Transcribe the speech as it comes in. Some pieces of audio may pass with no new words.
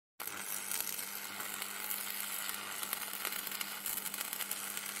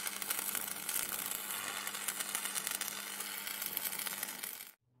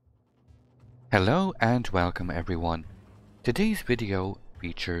Hello and welcome everyone. Today's video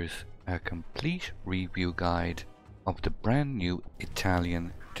features a complete review guide of the brand new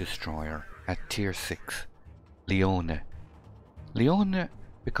Italian destroyer at Tier 6, Leone. Leone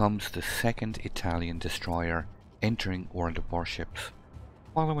becomes the second Italian destroyer entering World of Warships,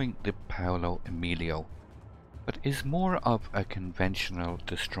 following the Paolo Emilio, but is more of a conventional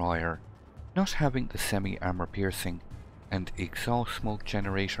destroyer, not having the semi-armor piercing and exhaust smoke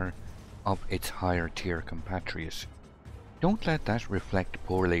generator of its higher tier compatriot. Don't let that reflect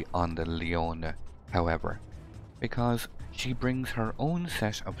poorly on the Leone, however, because she brings her own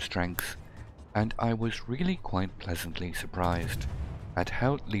set of strengths, and I was really quite pleasantly surprised at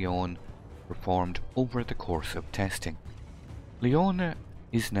how Leone performed over the course of testing. Leone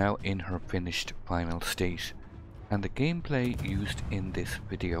is now in her finished final state, and the gameplay used in this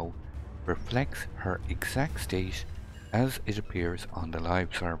video reflects her exact state as it appears on the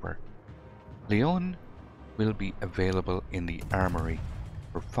live server. Leone will be available in the Armory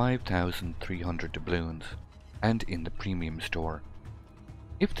for 5,300 doubloons and in the premium store.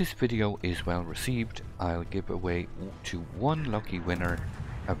 If this video is well received, I'll give away to one lucky winner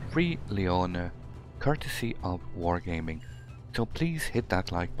a free Leone courtesy of Wargaming, so please hit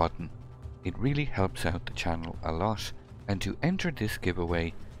that like button. It really helps out the channel a lot, and to enter this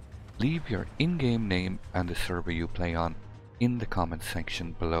giveaway, leave your in-game name and the server you play on in the comments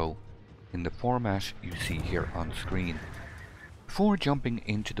section below, in the format you see here on screen. Before jumping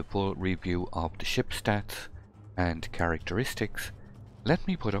into the full review of the ship stats and characteristics, let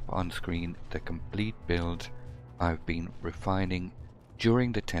me put up on screen the complete build I've been refining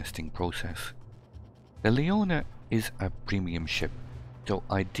during the testing process. The Leone is a premium ship, so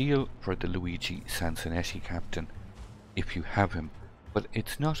ideal for the Luigi Sansonetti captain, if you have him, but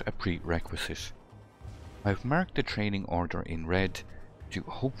it's not a prerequisite. I've marked the training order in red to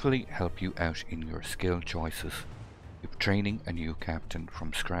hopefully help you out in your skill choices if training a new captain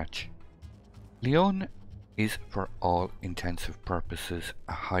from scratch. Leone is for all intensive purposes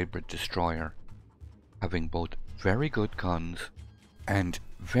a hybrid destroyer, having both very good guns and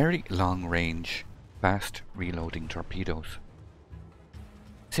very long range, fast reloading torpedoes.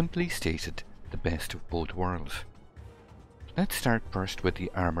 Simply stated, the best of both worlds. Let's start first with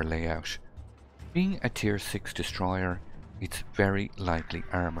the armor layout. Being a Tier 6 destroyer, it's very lightly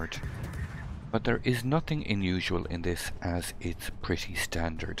armoured, but there is nothing unusual in this as it's pretty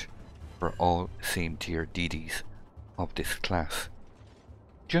standard for all same tier DDs of this class.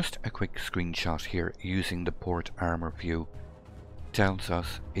 Just a quick screenshot here using the port armour view tells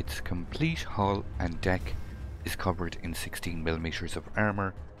us its complete hull and deck is covered in 16mm of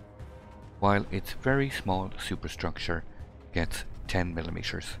armour, while its very small superstructure gets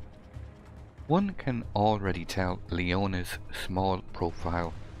 10mm. One can already tell Leone's small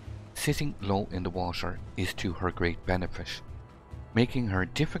profile, sitting low in the water, is to her great benefit, making her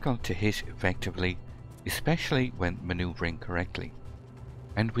difficult to hit effectively, especially when manoeuvring correctly.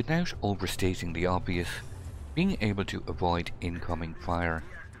 And without overstating the obvious, being able to avoid incoming fire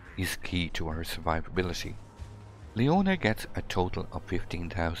is key to her survivability. Leone gets a total of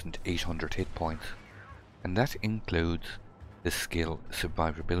 15,800 hit points, and that includes the skill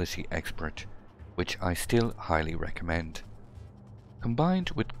Survivability Expert, which I still highly recommend. Combined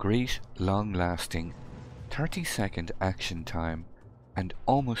with great long-lasting 30-second action time and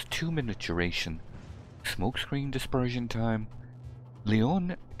almost 2-minute duration smokescreen dispersion time,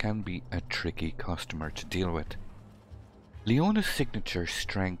 Leone can be a tricky customer to deal with. Leone's signature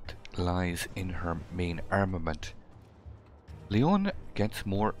strength lies in her main armament. Leone gets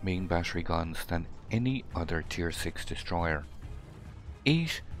more main battery guns than any other Tier 6 destroyer.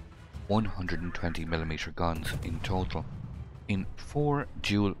 8 120mm guns in total, in 4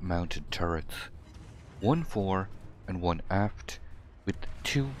 dual mounted turrets, 1 fore and 1 aft, with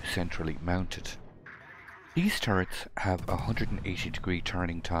 2 centrally mounted. These turrets have a 180-degree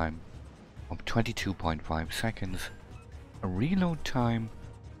turning time of 22.5 seconds, a reload time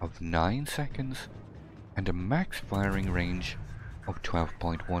of 9 seconds, and a max firing range of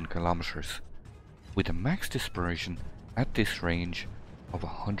 12.1 kilometers, with a max dispersion at this range of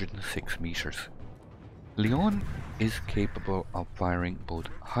 106 meters. Leone is capable of firing both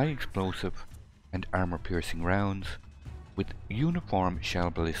high explosive and armor piercing rounds with uniform shell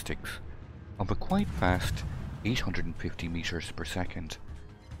ballistics of a quite fast 850 meters per second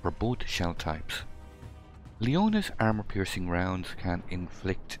for both shell types. Leone's armor piercing rounds can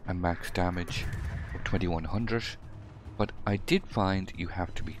inflict a max damage of 2100, but I did find you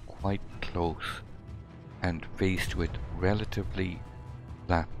have to be quite close and faced with relatively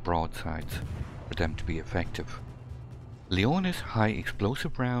flat broadsides for them to be effective. Leone's high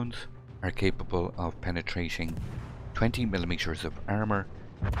explosive rounds are capable of penetrating 20mm of armour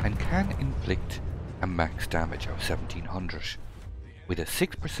and can inflict a max damage of 1700, with a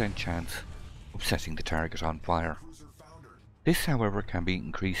 6% chance of setting the target on fire. This, however, can be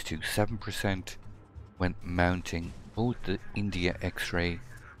increased to 7% when mounting both the India X-ray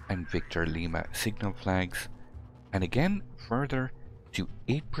and Victor Lima signal flags, and again further to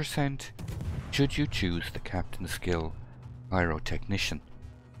 8% should you choose the captain's skill Pyrotechnician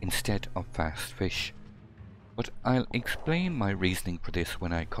instead of Fast Fish. But I'll explain my reasoning for this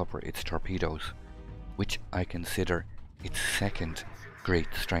when I cover its torpedoes, which I consider its second great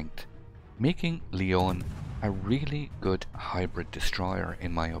strength, making Leone a really good hybrid destroyer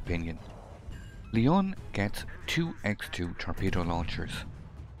in my opinion. Leone gets 2 X2 torpedo launchers,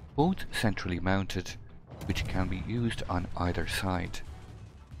 both centrally mounted, which can be used on either side.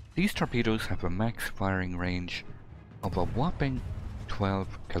 These torpedoes have a max firing range of a whopping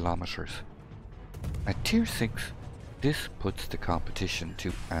 12 kilometers. At Tier 6, this puts the competition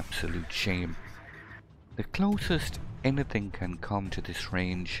to absolute shame. The closest anything can come to this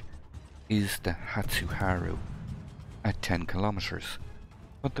range is the Hatsuharu at 10 kilometers,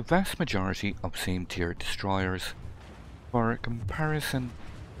 but the vast majority of same tier destroyers, for comparison,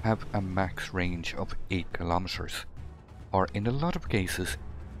 have a max range of 8 kilometers, or in a lot of cases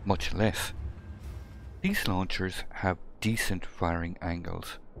much less. These launchers have decent firing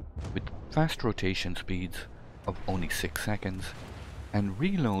angles, with fast rotation speeds of only 6 seconds and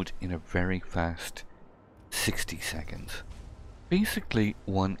reload in a very fast 60 seconds. Basically,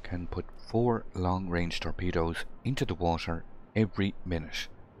 one can put 4 long-range torpedoes into the water every minute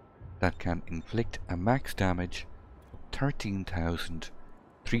that can inflict a max damage of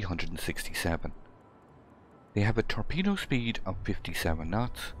 13,367. They have a torpedo speed of 57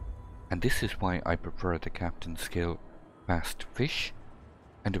 knots, and this is why I prefer the captain's skill Fast Fish,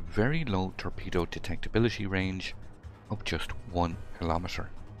 and a very low torpedo detectability range of just 1 kilometer,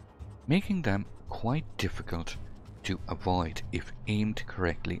 making them quite difficult to avoid if aimed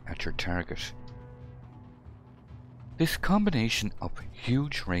correctly at your target. This combination of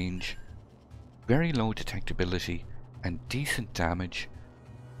huge range, very low detectability and decent damage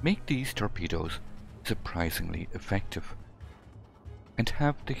make these torpedoes surprisingly effective, and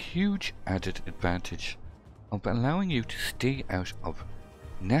have the huge added advantage of allowing you to stay out of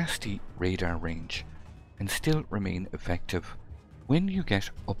nasty radar range and still remain effective when you get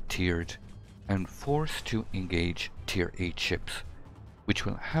up-tiered and forced to engage Tier 8 ships, which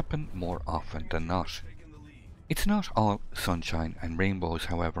will happen more often than not. It's not all sunshine and rainbows,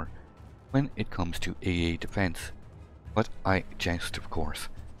 however, when it comes to AA defense, but I jest of course.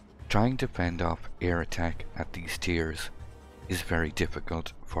 Trying to fend off air attack at these tiers is very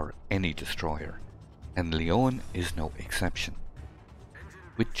difficult for any destroyer, and Leone is no exception.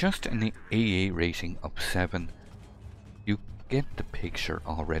 With just an AA rating of 7, you get the picture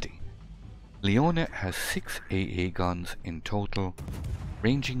already. Leone has 6 AA guns in total,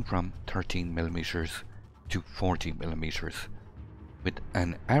 ranging from 13mm to 40mm, with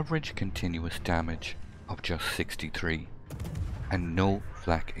an average continuous damage of just 63, and no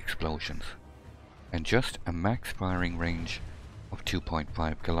flak explosions, and just a max firing range of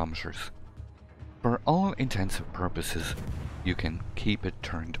 2.5 kilometers. For all intensive purposes, you can keep it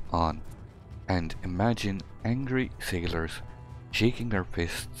turned on, and imagine angry sailors shaking their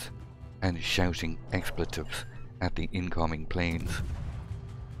fists and shouting expletives at the incoming planes.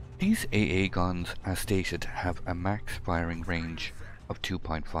 These AA guns, as stated, have a max firing range of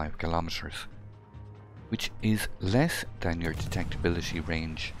 2.5 kilometers, which is less than your detectability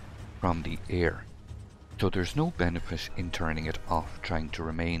range from the air, so there's no benefit in turning it off trying to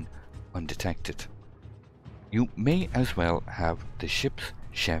remain undetected. You may as well have the ship's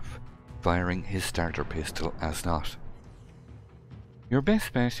chef firing his starter pistol as not. Your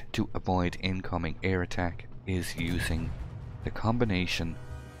best bet to avoid incoming air attack is using the combination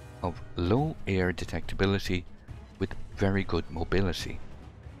of low air detectability with very good mobility.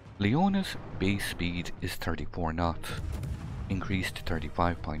 Leone's base speed is 34 knots, increased to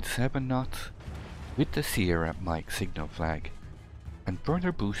 35.7 knots with the Sierra Mike signal flag, and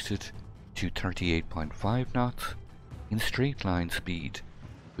further boosted to 38.5 knots in straight line speed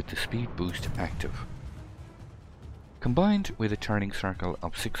with the speed boost active. Combined with a turning circle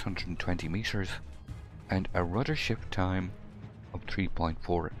of 620 meters and a rudder shift time of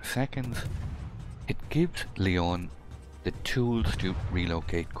 3.4 seconds, it gives Leone the tools to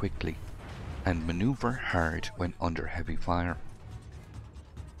relocate quickly and maneuver hard when under heavy fire.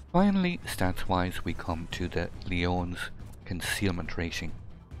 Finally, stats wise, we come to the Leone's concealment rating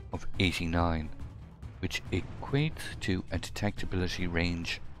of 89, which equates to a detectability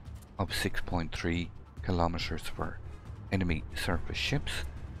range of 6.3 kilometers for enemy surface ships,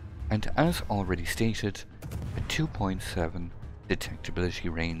 and as already stated, a 2.7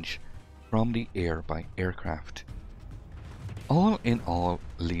 detectability range from the air by aircraft. All in all,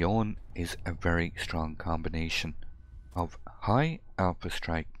 Leone is a very strong combination of high alpha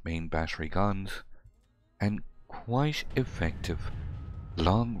strike main battery guns and quite effective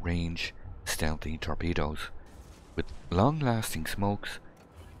long-range stealthy torpedoes. With long-lasting smokes,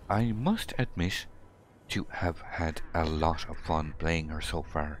 I must admit to have had a lot of fun playing her so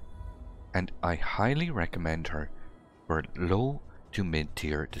far, and I highly recommend her for low to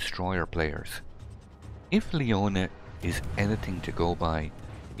mid-tier destroyer players. If Leone is anything to go by,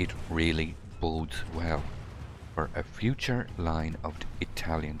 it really bodes well for a future line of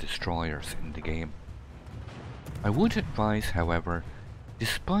Italian destroyers in the game. I would advise, however,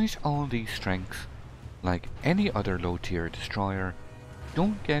 despite all these strengths, like any other low-tier destroyer,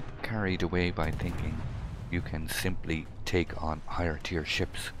 don't get carried away by thinking you can simply take on higher tier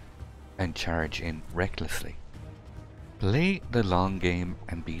ships and charge in recklessly. Play the long game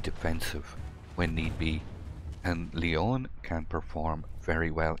and be defensive when need be, and Leone can perform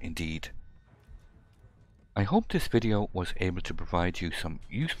very well indeed. I hope this video was able to provide you some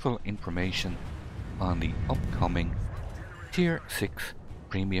useful information on the upcoming Tier 6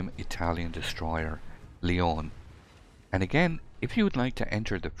 Premium Italian Destroyer, Leone. And again, if you would like to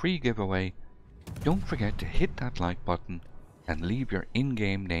enter the free giveaway, don't forget to hit that like button and leave your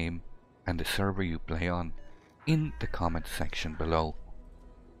in-game name and the server you play on in the comment section below.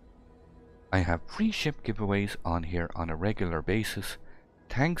 I have free ship giveaways on here on a regular basis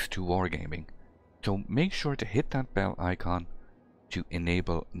thanks to Wargaming, so make sure to hit that bell icon to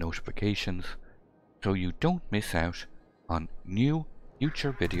enable notifications so you don't miss out on new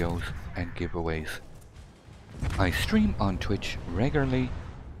future videos and giveaways. I stream on Twitch regularly,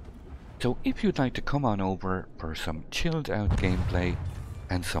 so if you'd like to come on over for some chilled out gameplay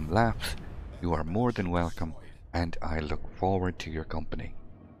and some laughs, you are more than welcome, and I look forward to your company.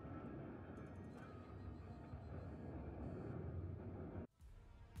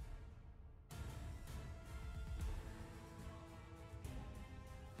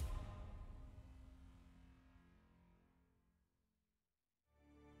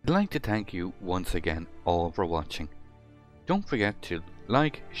 I'd like to thank you once again all for watching. Don't forget to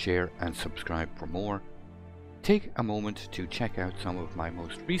like, share and subscribe for more. Take a moment to check out some of my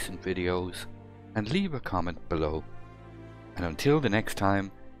most recent videos and leave a comment below. And until the next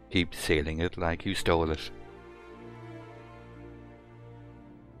time, keep sailing it like you stole it.